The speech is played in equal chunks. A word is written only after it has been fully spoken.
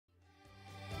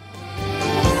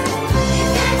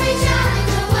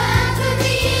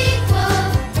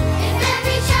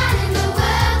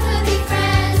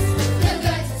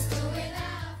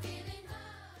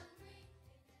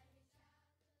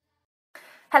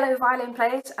Hello violin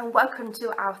players, and welcome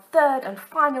to our third and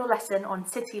final lesson on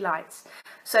City Lights.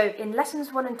 So in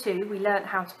lessons 1 and 2 we learned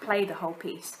how to play the whole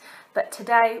piece, but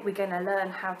today we're going to learn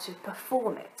how to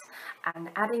perform it and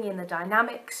adding in the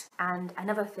dynamics and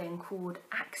another thing called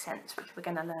accents, which we're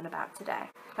going to learn about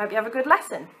today. I hope you have a good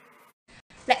lesson.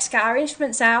 Let's get our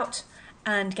instruments out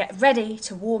and get ready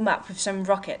to warm up with some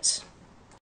rockets.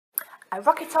 A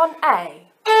rocket on A.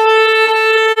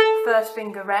 First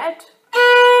finger red.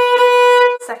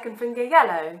 Second finger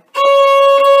yellow.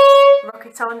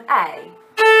 Rocket on A.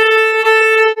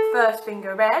 First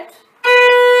finger red.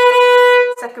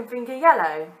 Second finger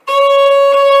yellow.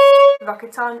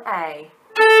 Rocket on A.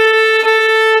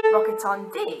 Rocket on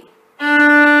D.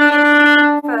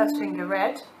 First finger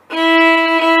red.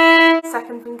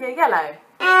 Second finger yellow.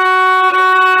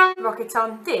 Rocket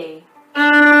on D.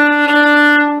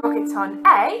 Rocket on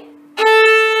A.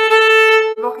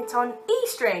 Rocket on E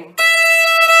string.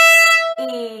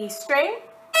 E string.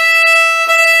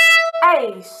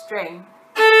 A string.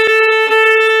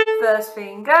 First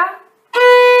finger.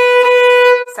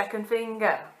 Second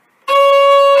finger.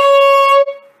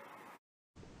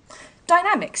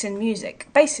 Dynamics in music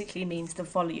basically means the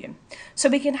volume. So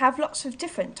we can have lots of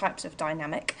different types of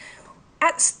dynamic.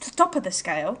 At the top of the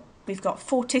scale, we've got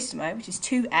fortissimo, which is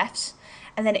 2 Fs,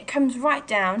 and then it comes right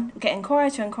down, getting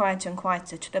quieter and quieter and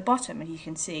quieter to the bottom, and you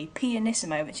can see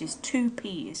pianissimo, which is 2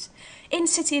 Ps. In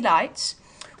City Lights,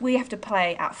 we have to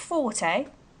play at forte,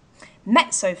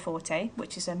 mezzo forte,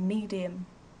 which is a medium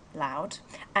loud,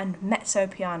 and mezzo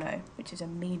piano, which is a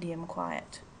medium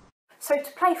quiet. So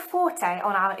to play forte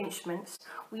on our instruments,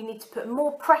 we need to put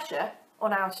more pressure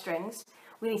on our strings,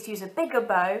 we need to use a bigger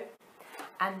bow,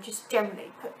 and just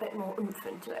generally put a bit more oomph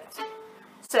into it.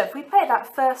 So if we play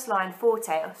that first line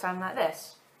forte, it'll sound like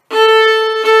this.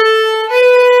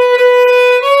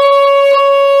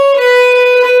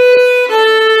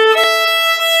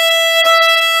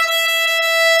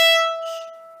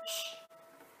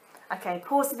 Okay,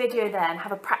 pause the video there and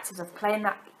have a practice of playing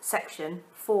that section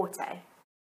forte.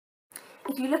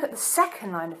 If you look at the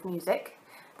second line of music,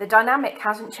 the dynamic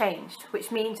hasn't changed,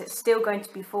 which means it's still going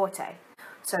to be forte.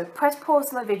 So press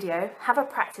pause on the video, have a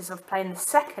practice of playing the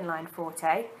second line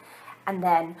forte, and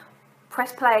then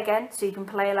press play again so you can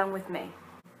play along with me.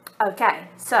 Okay,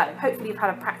 so hopefully you've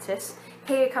had a practice.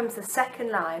 Here comes the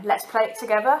second line. Let's play it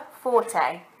together.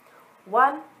 Forte.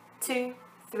 1, 2,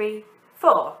 3,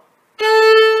 4.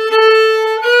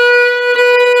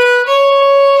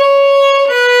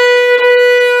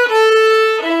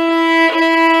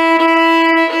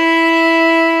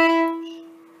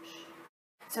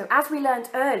 So as we learned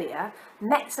earlier,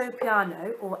 mezzo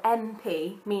piano or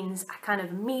MP means a kind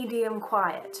of medium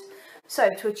quiet. So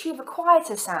to achieve a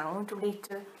quieter sound, we need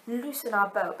to loosen our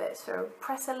bow a bit. So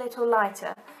press a little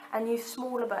lighter and use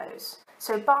smaller bows.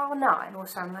 So bar 9 will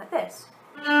sound like this.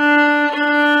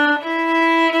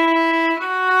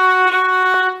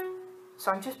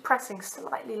 So I'm just pressing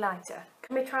slightly lighter.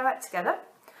 Can we try that together?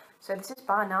 So this is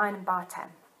bar 9 and bar 10.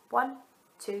 1,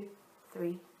 2,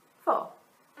 3, 4.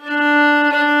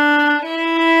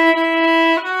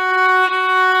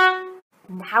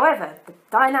 However, the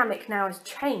dynamic now has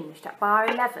changed at bar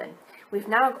 11. We've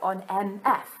now got an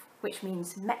MF, which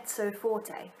means mezzo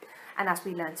forte. And as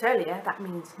we learnt earlier, that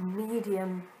means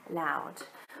medium loud.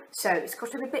 So it's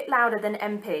got to be a bit louder than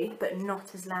MP, but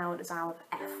not as loud as our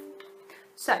F.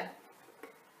 So,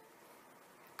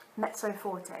 mezzo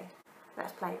forte.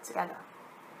 Let's play it together.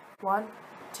 1,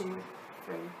 2,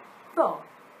 3, 4.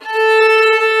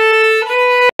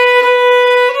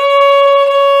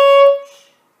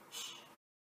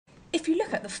 If you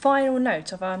look at the final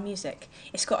note of our music,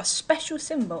 it's got a special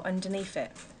symbol underneath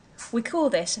it. We call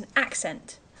this an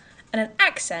accent. And an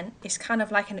accent is kind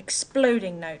of like an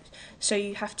exploding note, so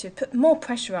you have to put more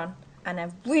pressure on and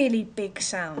a really big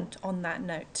sound on that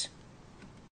note.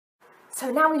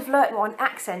 So now we've learnt what an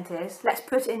accent is, let's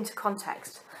put it into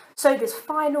context. So this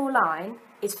final line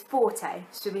is forte,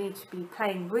 so we need to be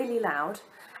playing really loud.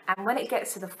 And when it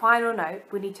gets to the final note,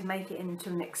 we need to make it into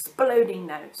an exploding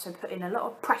note. So put in a lot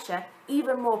of pressure,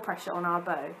 even more pressure on our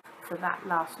bow for that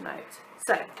last note.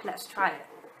 So let's try it.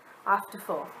 After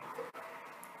 4.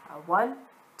 1,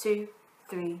 2,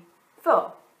 3,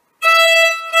 4.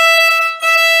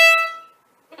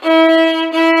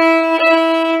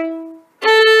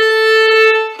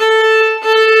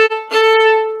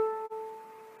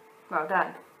 Well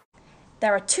done.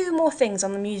 There are 2 more things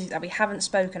on the music that we haven't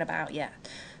spoken about yet.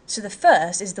 So the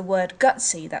first is the word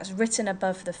gutsy that's written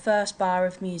above the first bar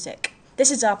of music. This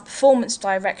is our performance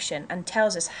direction and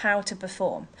tells us how to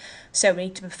perform. So we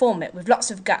need to perform it with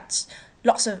lots of guts,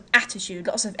 lots of attitude,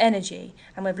 lots of energy,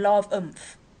 and with a lot of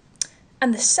oomph.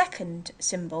 And the second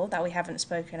symbol that we haven't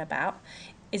spoken about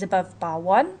is above bar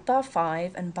 1, bar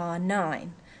 5 and bar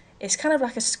 9. It's kind of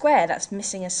like a square that's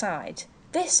missing a side.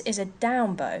 This is a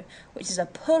down bow, which is a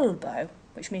pull bow,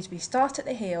 which means we start at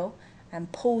the heel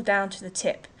and pull down to the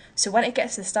tip. So when it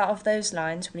gets to the start of those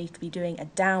lines, we need to be doing a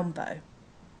down bow.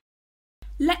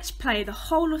 Let's play the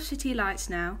whole of City Lights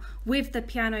now with the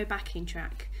piano backing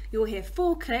track. You'll hear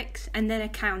 4 clicks and then a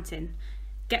counting.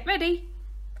 Get ready!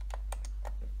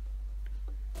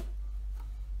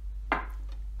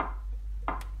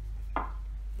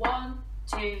 1,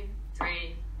 2,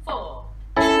 3, 4.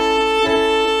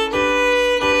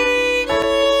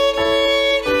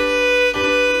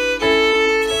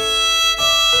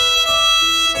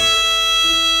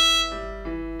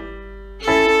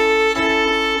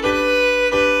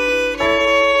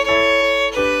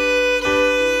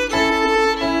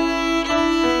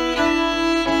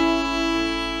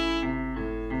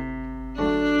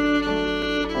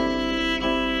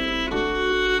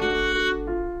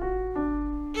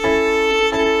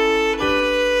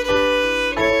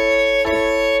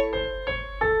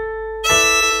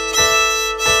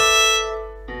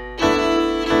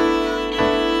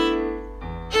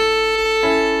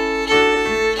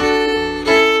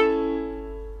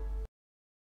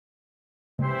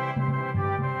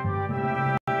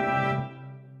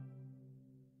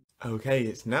 Okay,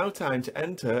 it's now time to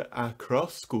enter our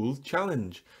cross-school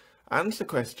challenge. Answer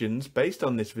questions based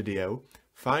on this video,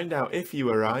 find out if you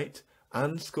were right,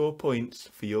 and score points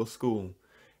for your school.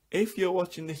 If you're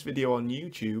watching this video on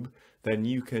YouTube, then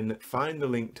you can find the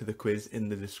link to the quiz in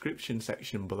the description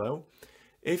section below.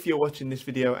 If you're watching this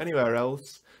video anywhere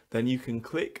else, then you can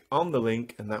click on the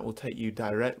link and that will take you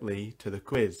directly to the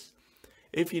quiz.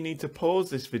 If you need to pause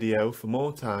this video for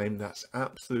more time, that's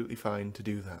absolutely fine to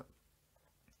do that.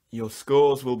 Your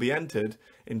scores will be entered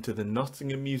into the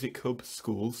Nottingham Music Hub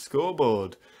School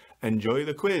scoreboard. Enjoy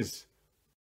the quiz!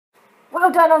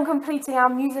 Well done on completing our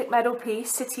music medal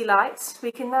piece, City Lights.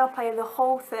 We can now play the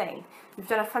whole thing. You've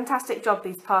done a fantastic job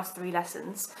these past 3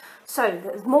 lessons. So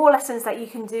there's more lessons that you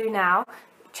can do now.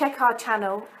 Check our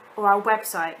channel or our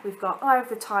website. We've got Eye of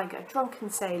the Tiger, Drunken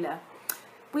Sailor,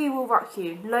 We Will Rock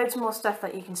You, loads more stuff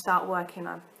that you can start working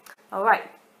on. Alright,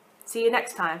 see you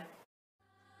next time.